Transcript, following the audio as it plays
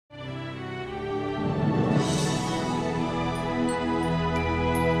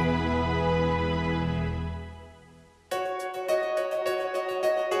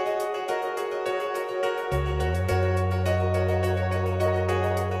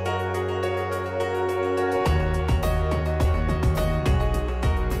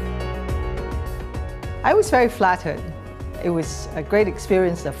I was very flattered. It was a great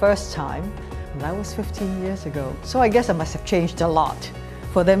experience the first time, and that was 15 years ago. So I guess I must have changed a lot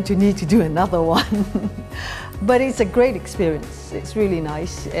for them to need to do another one. But it's a great experience. It's really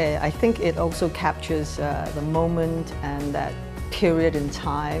nice. I think it also captures the moment and that period in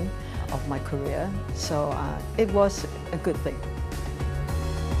time of my career. So it was a good thing.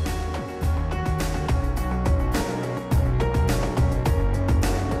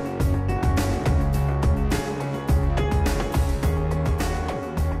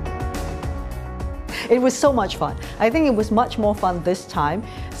 It was so much fun. I think it was much more fun this time,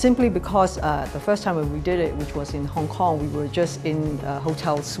 simply because the first time when we did it, which was in Hong Kong, we were just in a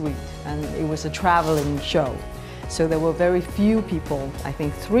hotel suite, and it was a traveling show. So there were very few people, I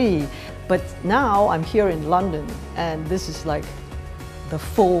think 3. But now I'm here in London, and this is like the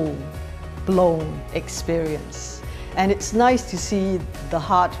full-blown experience. And it's nice to see the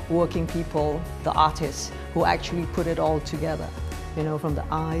hard-working people, the artists, who actually put it all together. You know, from the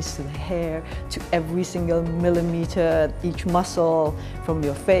eyes to the hair, to every single millimeter, each muscle, from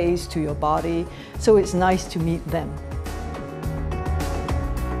your face to your body. So it's nice to meet them.